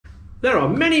There are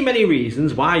many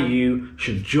reasons why you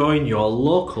should join your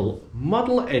local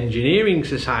model engineering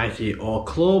society or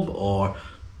club or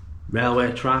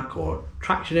railway track or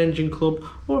traction engine club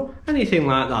or anything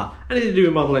like that, anything to do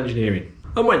with model engineering.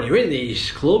 And when you're in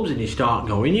these clubs and you start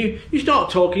going, you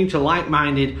start talking to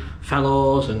like-minded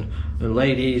fellows and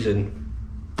ladies and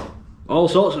all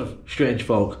sorts of strange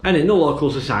folk. And in the local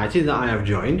society that I have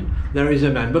joined, there is a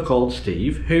member called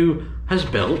Steve who has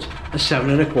built a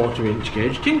 7¼ inch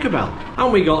gauge Tinkerbell.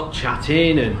 And we got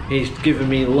chatting and he's given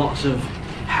me lots of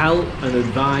help and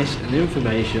advice and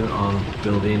information on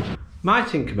building my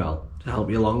Tinkerbell to help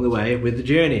you along the way with the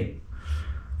journey.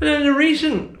 And in a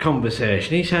recent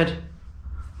conversation he said,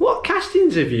 "What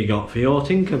castings have you got for your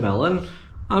Tinkerbell? And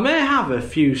I may have a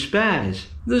few spares.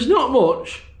 There's not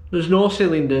much. There's no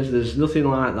cylinders, there's nothing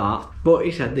like that, but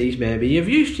he said these may be of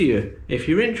use to you if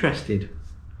you're interested."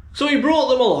 So he brought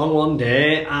them along one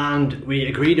day and we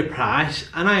agreed a price,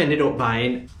 and I ended up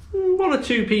buying 1 or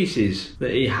 2 pieces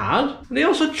that he had, and he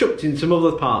also chucked in some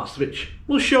other parts, which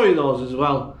we'll show you those as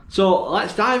well. So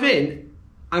let's dive in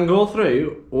and go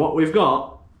through what we've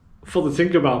got for the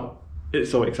Tinkerbell.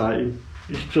 It's so exciting.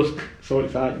 It's just so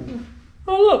exciting.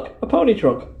 Oh look, a pony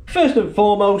truck. First and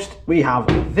foremost, we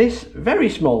have this very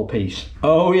small piece.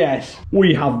 Oh yes,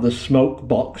 we have the smoke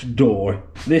box door.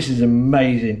 This is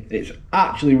amazing. It's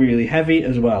actually really heavy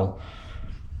as well.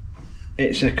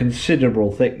 It's a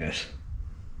considerable thickness.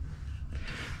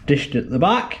 Dished at the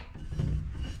back.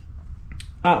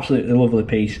 Absolutely lovely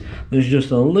piece. There's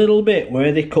just a little bit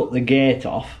where they cut the gate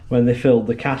off when they filled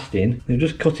the casting. They've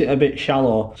just cut it a bit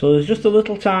shallow, so there's just a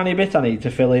little tiny bit I need to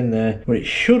fill in there, but it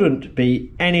shouldn't be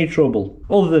any trouble.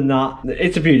 Other than that,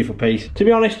 it's a beautiful piece. To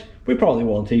be honest, we probably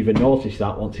won't even notice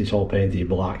that once it's all painted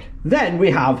black. Then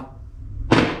we have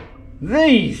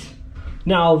these.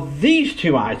 Now these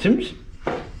 2 items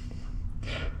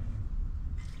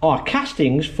are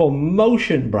castings for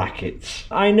motion brackets.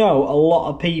 I know a lot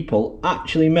of people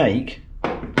actually make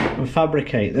and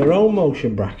fabricate their own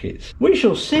motion brackets. We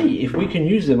shall see if we can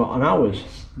use them on ours.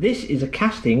 This is a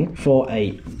casting for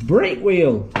a brake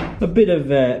wheel. A bit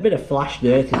of flash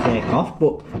there to take off,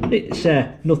 but it's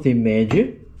nothing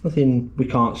major, nothing we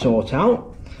can't sort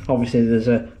out. Obviously there's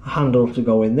a handle to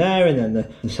go in there, and then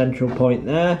the central point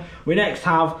there. We next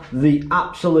have the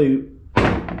absolute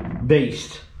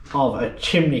beast of a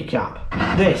chimney cap.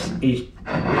 This is,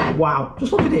 wow,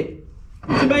 just look at it.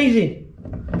 It's amazing.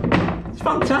 It's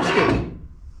fantastic.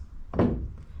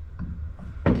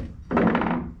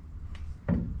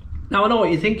 Now I know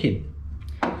what you're thinking.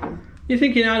 You're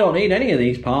thinking I don't need any of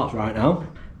these parts right now.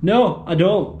 No, I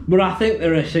don't. But I think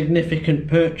they're a significant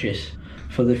purchase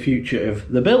for the future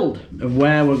of the build, of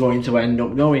where we're going to end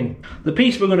up going. The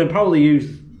piece we're going to probably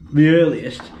use the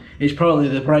earliest is probably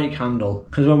the brake handle,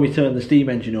 because when we turn the steam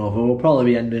engine over, we'll probably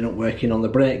be ending up working on the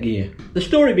brake gear. The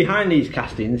story behind these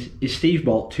castings is Steve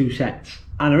bought 2 sets,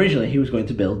 and originally he was going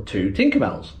to build 2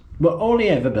 Tinkerbells, but only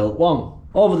ever built 1.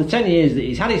 Over the 10 years that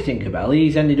he's had his Tinkerbell,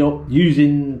 he's ended up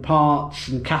using parts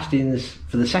and castings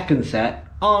for the second set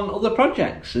on other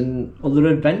projects and other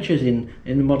adventures in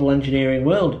the model engineering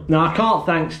world. Now I can't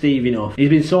thank Steve enough. He's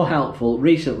been so helpful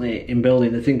recently in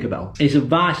building the Tinkerbell. His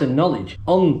advice and knowledge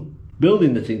on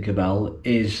building the Tinkerbell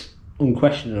is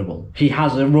unquestionable. He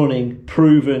has a running,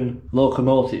 proven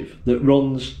locomotive that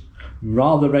runs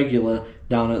rather regular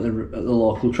down at the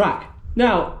local track.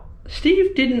 Now,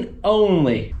 Steve didn't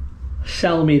only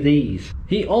sell me these,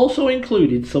 he also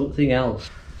included something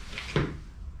else.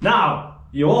 Now,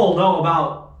 you all know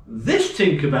about this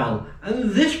Tinkerbell and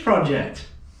this project.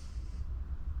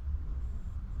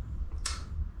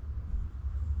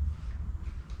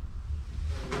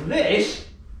 This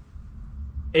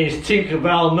is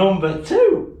Tinkerbell number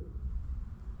 2.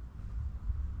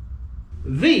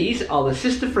 These are the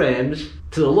sister frames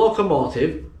to the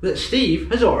locomotive that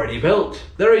Steve has already built.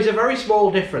 There is a very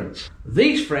small difference.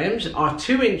 These frames are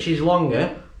 2 inches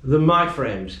longer than my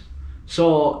frames.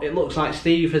 So it looks like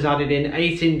Steve has added in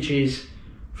 8 inches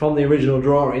from the original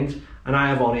drawings, and I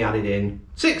have only added in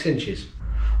 6 inches.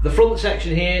 The front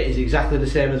section here is exactly the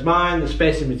same as mine. The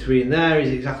space in between there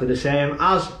is exactly the same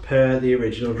as per the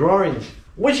original drawings,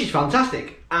 which is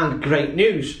fantastic and great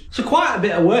news. So quite a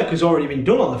bit of work has already been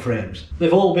done on the frames.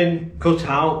 They've all been cut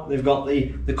out. They've got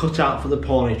the cutout for the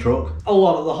pony truck. A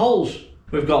lot of the holes.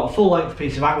 We've got a full length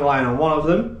piece of angle iron on one of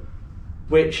them,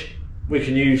 which we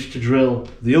can use to drill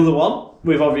the other one.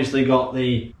 We've obviously got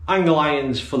the angle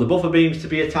irons for the buffer beams to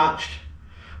be attached.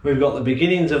 We've got the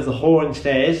beginnings of the horn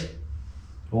stays,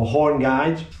 or horn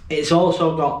guides. It's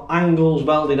also got angles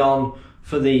welded on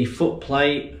for the foot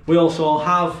plate. We also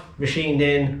have machined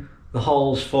in the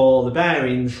holes for the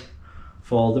bearings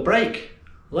for the brake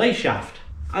lathe shaft.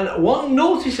 And one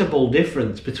noticeable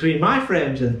difference between my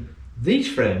frames and these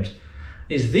frames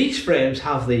is these frames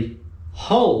have the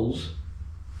holes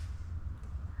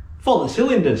for the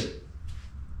cylinders,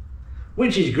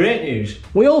 which is great news.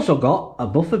 We also got a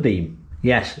buffer beam.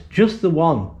 Yes, just the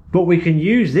one, but we can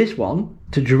use this one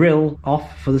to drill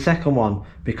off for the second one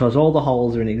because all the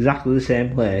holes are in exactly the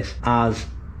same place as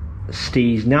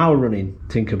Steve's now running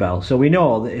Tinkerbell. So we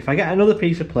know that if I get another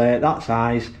piece of plate that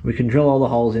size, we can drill all the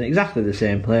holes in exactly the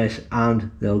same place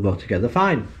and they'll go together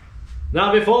fine.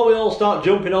 Now, before we all start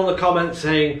jumping on the comments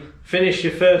saying finish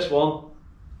your first one,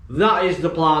 that is the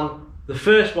plan. The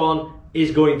first one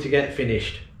is going to get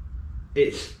finished.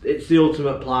 It's the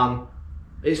ultimate plan.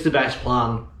 It's the best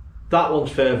plan. That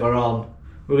one's further on.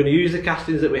 We're going to use the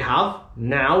castings that we have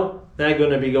now. They're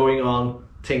going to be going on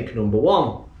Tink number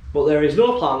 1. But there is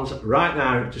no plans right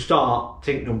now to start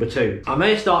Tink number 2. I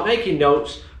may start making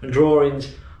notes and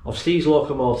drawings of Steve's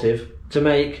locomotive to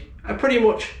make a pretty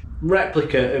much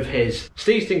replica of his.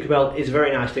 Steve's Tinkerbell is a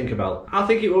very nice Tinkerbell. I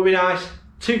think it would be nice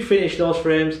to finish those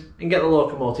frames and get the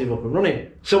locomotive up and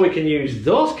running. So we can use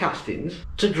those castings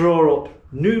to draw up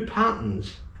new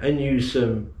patterns and use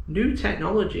some new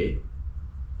technology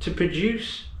to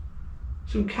produce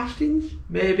some castings,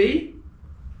 maybe.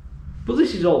 But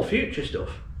this is all future stuff.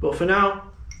 But for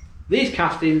now, these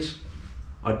castings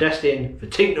are destined for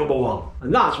Tink number 1.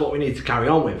 And that's what we need to carry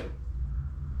on with.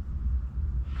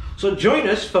 So join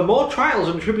us for more trials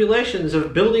and tribulations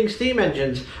of building steam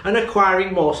engines and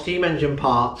acquiring more steam engine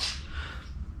parts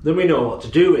than we know what to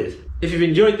do with. If you've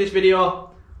enjoyed this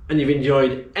video and you've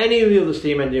enjoyed any of the other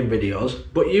steam engine videos,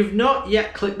 but you've not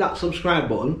yet clicked that subscribe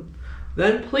button,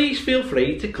 then please feel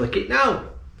free to click it now.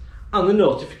 And the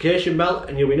notification bell,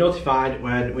 and you'll be notified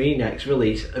when we next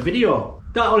release a video.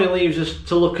 That only leaves us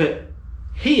to look at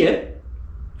here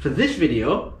for this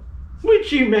video,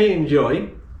 which you may enjoy,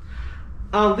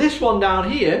 and this one down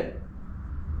here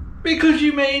because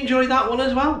you may enjoy that one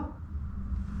as well.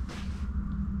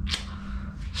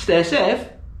 Stay safe.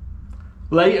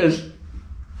 Laters.